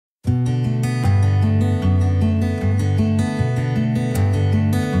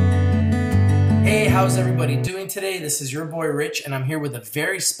how's everybody doing today? This is your boy Rich, and I'm here with a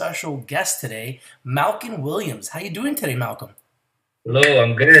very special guest today, Malcolm Williams. How you doing today, Malcolm? Hello,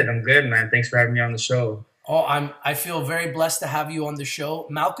 I'm good. I'm good, man. Thanks for having me on the show. I feel very blessed to have you on the show.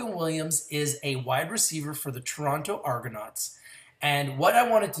 Malcolm Williams is a wide receiver for the Toronto Argonauts. And what I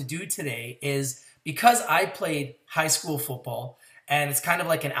wanted to do today is because I played high school football, and it's kind of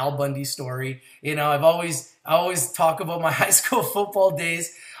like an Al Bundy story. You know, I always talk about my high school football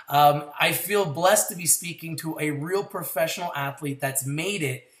days. I feel blessed to be speaking to a real professional athlete that's made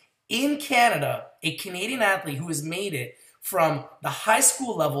it in Canada, a Canadian athlete who has made it from the high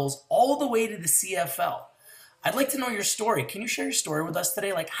school levels all the way to the CFL. I'd like to know your story. Can you share your story with us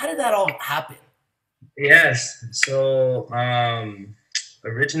today? Like, how did that all happen? Yes.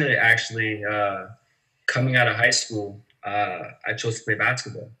 Originally, actually, coming out of high school, I chose to play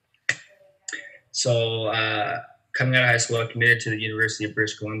basketball. Coming out of high school, I committed to the University of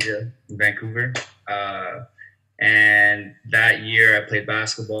British Columbia in Vancouver. And that year, I played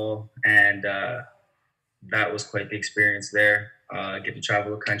basketball, and that was quite the experience there. Get to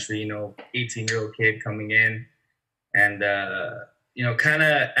travel the country, 18-year-old kid coming in, and kind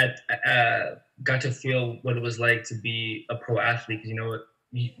of got to feel what it was like to be a pro athlete. Because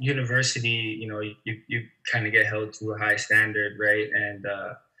university, you kind of get held to a high standard, right? And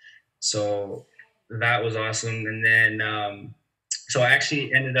so that was awesome. And then so I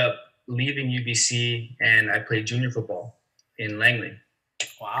actually ended up leaving UBC, and I played junior football in Langley.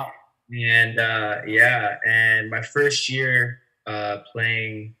 Wow. And and my first year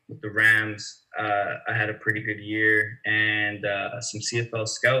playing with the Rams, I had a pretty good year, and some CFL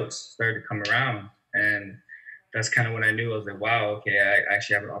scouts started to come around, and that's kind of when I knew. I was like, wow, okay, I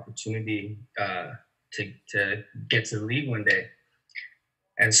actually have an opportunity to get to the league one day.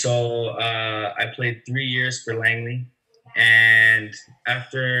 And so I played 3 years for Langley, and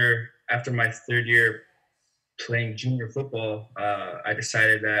after my third year playing junior football, I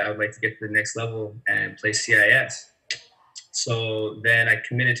decided that I would like to get to the next level and play CIS. So then I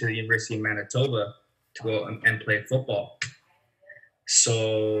committed to the University of Manitoba to go and play football.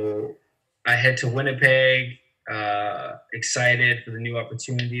 So I head to Winnipeg, excited for the new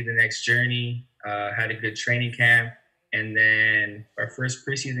opportunity, the next journey, had a good training camp. And then our first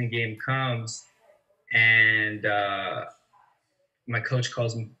preseason game comes, and my coach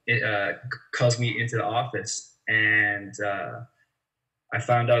calls me into the office, and I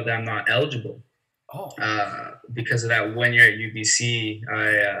found out that I'm not eligible. Oh. Because of that 1 year at UBC,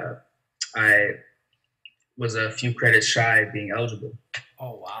 I was a few credits shy of being eligible.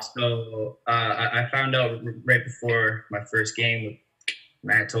 Oh, wow. So I found out right before my first game with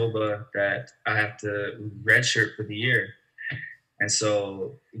Manitoba that I have to redshirt for the year. And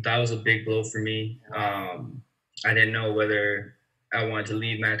so that was a big blow for me. I didn't know whether I wanted to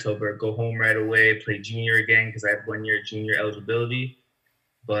leave Manitoba or go home right away, play junior again, because I had 1 year junior eligibility.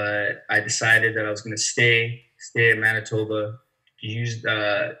 But I decided that I was going to stay at Manitoba,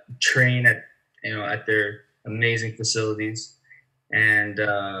 train at their amazing facilities, and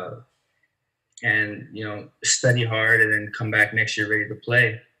study hard, and then come back next year ready to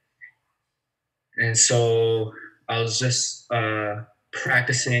play. And so I was just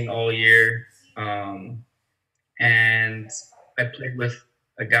practicing all year, and I played with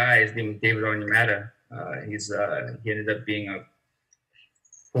a guy. His name was David Onyemata. He ended up being a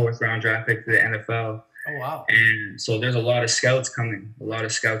fourth round draft pick to the NFL. Oh, wow. And so there's a lot of scouts coming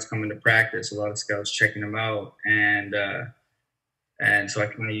to practice, a lot of scouts checking them out. And so I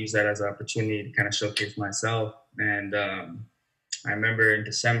kind of use that as an opportunity to kind of showcase myself. And I remember in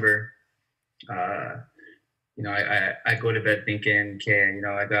December, I go to bed thinking, okay,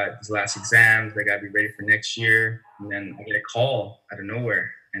 I got these last exams, I got to be ready for next year. And then I get a call out of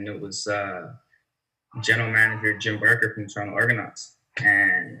nowhere, and it was general manager Jim Barker from the Toronto Argonauts.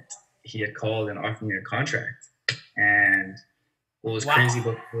 And he had called and offered me a contract. And what was crazy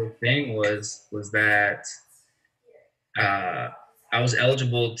about the whole thing was that I was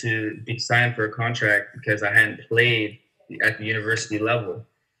eligible to be signed for a contract because I hadn't played at the university level.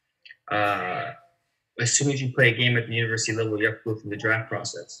 As soon as you play a game at the university level, you have to go through the draft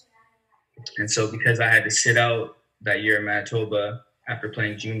process. And so because I had to sit out that year in Manitoba after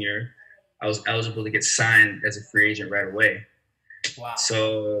playing junior, I was eligible to get signed as a free agent right away. Wow.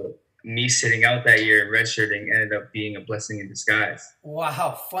 So me sitting out that year and redshirting ended up being a blessing in disguise.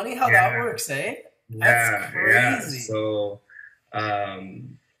 Wow. Funny how that works, eh? That's crazy. Yeah. So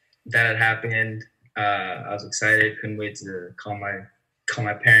that had happened. I was excited. Couldn't wait to call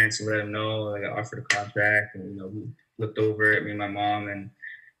my parents and let them know I got offered a contract. And we looked over it, me and my mom,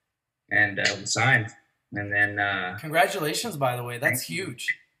 and we signed. And then congratulations, by the way. That's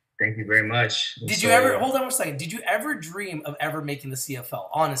huge. Thank you very much. And Did you ever, so, hold on one second, did you ever dream of ever making the CFL,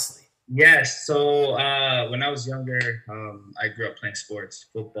 honestly? yes. So when I was younger, I grew up playing sports: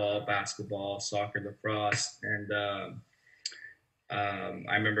 football, basketball, soccer, lacrosse, and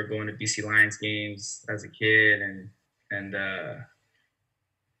I remember going to BC Lions games as a kid, and uh,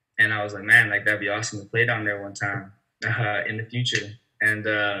 and I was like, man, like that'd be awesome to play down there one time in the future. And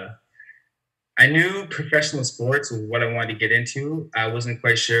I knew professional sports was what I wanted to get into. I wasn't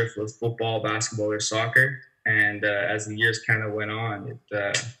quite sure if it was football, basketball, or soccer. And as the years kind of went on,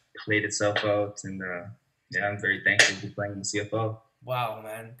 it played itself out. And yeah, I'm very thankful to be playing in the CFL. Wow,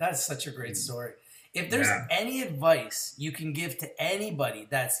 man, that's such a great story. If there's Yeah, any advice you can give to anybody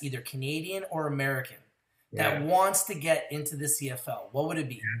that's either Canadian or American that yeah. wants to get into the CFL, what would it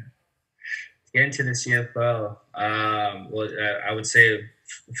be? Get into the CFL. Well, I would say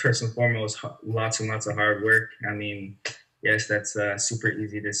first and foremost, lots and lots of hard work. I mean, yes, that's super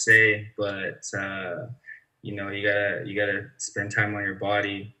easy to say, but you gotta spend time on your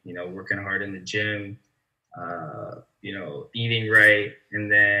body. Working hard in the gym. Eating right,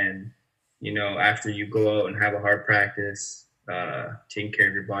 and then after you go out and have a hard practice, taking care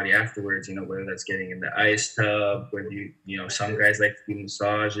of your body afterwards. Whether that's getting in the ice tub, whether some guys like to do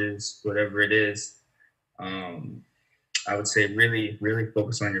massages, whatever it is. Um, I would say really, really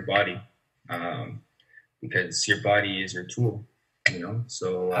focus on your body, um, because your body is your tool.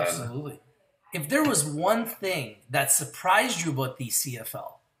 So Absolutely. If there was one thing that surprised you about the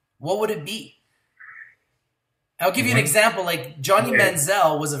CFL, what would it be? I'll give you an one, example. Like Johnny yeah,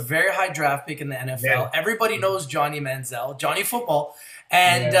 Manziel was a very high draft pick in the yeah, NFL. Everybody knows Johnny Manziel, Johnny Football,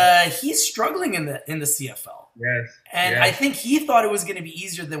 and yeah, he's struggling in the CFL. yes, And I yes. think he thought it was going to be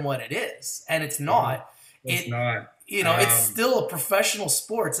easier than what it is, and it's Mhm. not. It's not. It's still a professional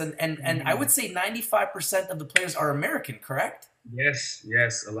sports, and I Mhm. would say 95% of the players are American, correct? Yes,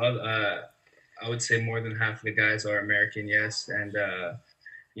 yes. A lot. I would say more than half of the guys are American. Yes, and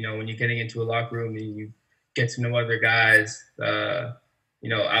when you're getting into a locker room, you get to know other guys. I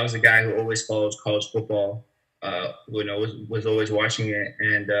was a guy who always follows college football. Was always watching it,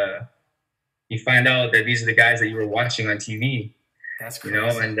 and you find out that these are the guys that you were watching on TV. That's crazy.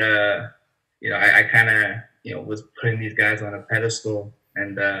 And I kind of was putting these guys on a pedestal,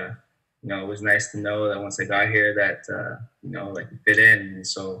 and it was nice to know that once I got here that like fit in. And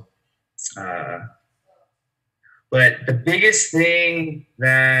so, uh, but the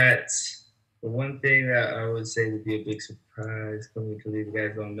one thing that I would say would be a big surprise coming to you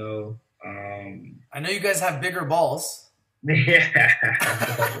guys don't know. I know you guys have bigger balls, Yeah.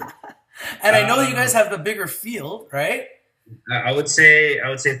 and I know that you guys um, have the bigger field, right? I would say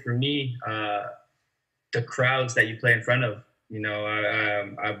for me, the crowds that you play in front of.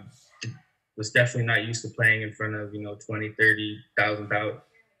 I was definitely not used to playing in front of 20, 30,000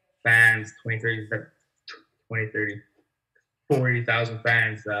 fans, 20, 30, 40,000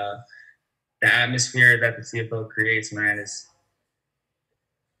 fans. The atmosphere that the CFL creates, man, is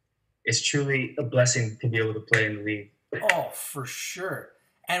it's truly a blessing to be able to play in the league. Oh, for sure.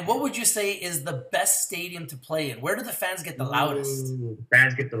 And what would you say is the best stadium to play in? Where do the fans get the loudest? Ooh, the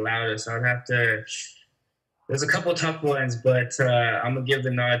fans get the loudest. I'd have to. There's a couple tough ones, but I'm gonna give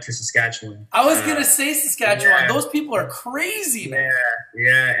the nod to Saskatchewan. I was gonna say Saskatchewan. Yeah, Those people are crazy, man. yeah,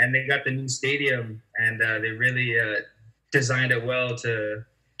 yeah, and they got the new stadium, and they really designed it well to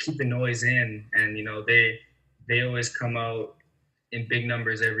keep the noise in, and they always come out in big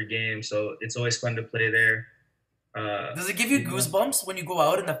numbers every game, so it's always fun to play there. Uh, Does it give you you know, goosebumps when you go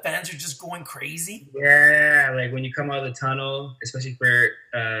out and the fans are just going crazy? yeah, like when you come out of the tunnel, especially for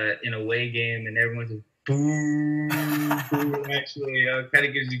an away game, and everyone's just boo, boo. Actually, kind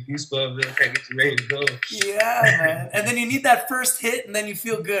of gives you goosebumps. It kind of gets you ready to go. Yeah, man. And then you need that first hit, and then you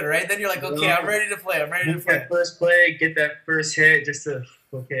feel good, right? Then you're like, You okay, I'm know, ready to play. I'm ready to get play. that first play, get that first hit, just to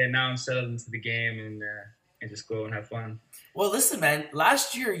okay. Now I'm settled into the game, and just go and have fun. Well, listen, man.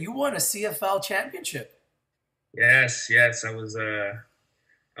 Last year you won a CFL championship. Yes, yes, I was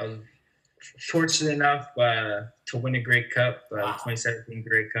fortunate enough to win a Grey Cup, the Wow. 2017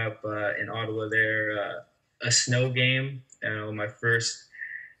 Grey Cup in Ottawa. There, a snow game. My first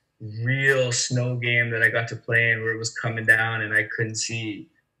real snow game that I got to play in, where it was coming down and I couldn't see.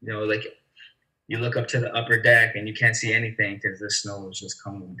 Like you look up to the upper deck and you can't see anything because the snow was just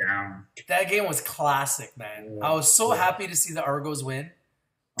coming down. That game was classic, man. I Yeah, was so yeah. happy to see the Argos win.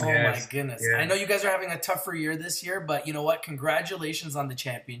 Oh my Yes, goodness. I yeah, know you guys are having a tougher year this year, but you know what? Congratulations on the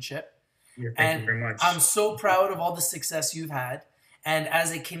championship. yeah. Thank you And very much. I'm so proud of all the success you've had. And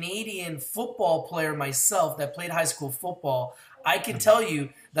as a Canadian football player myself that played high school football, I can tell you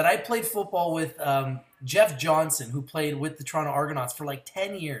that I played football with Jeff Johnson, who played with the Toronto Argonauts for like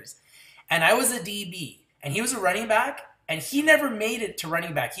 10 years. And I was a DB, and he was a running back, and he never made it to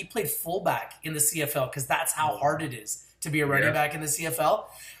running back. He played fullback in the CFL because that's how hard it is to be a running back in the CFL.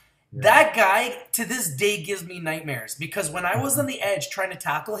 That guy, to this day, gives me nightmares because when I was on the edge trying to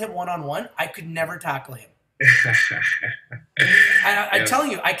tackle him one-on-one, I could never tackle him. I'm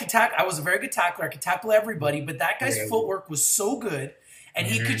telling you, I could tackle. I was a very good tackler. I could tackle everybody, but that guy's footwork was so good, and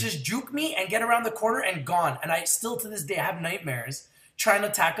he could just juke me and get around the corner and gone. And I still, to this day, have nightmares trying to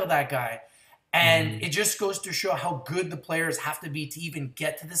tackle that guy. And it just goes to show how good the players have to be to even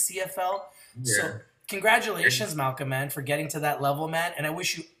get to the CFL. So congratulations, Malcolm, man, for getting to that level, man. And I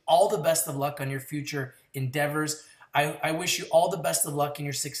wish you all the best of luck on your future endeavors. I wish you all the best of luck in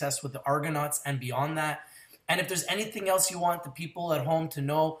your success with the Argonauts and beyond that. And if there's anything else you want the people at home to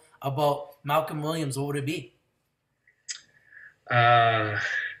know about Malcolm Williams, what would it be?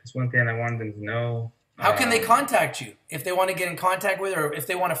 It's one thing I wanted them to know. How can they contact you? If they want to get in contact with, or if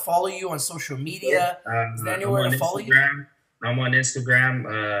they want to follow you on social media, is there anywhere to follow you? I'm on Instagram,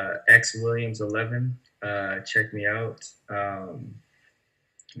 xwilliams11. Check me out.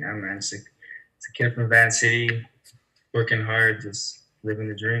 Yeah, man, it's a kid from Van City, working hard, just living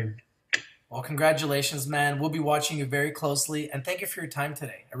the dream. Well, congratulations, man. We'll be watching you very closely, and thank you for your time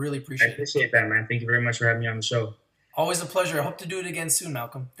today. I really appreciate it. I appreciate that, man. Thank you very much for having me on the show. Always a pleasure. I hope to do it again soon,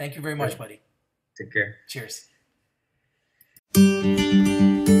 Malcolm. Thank you very much, buddy. Take care. Cheers.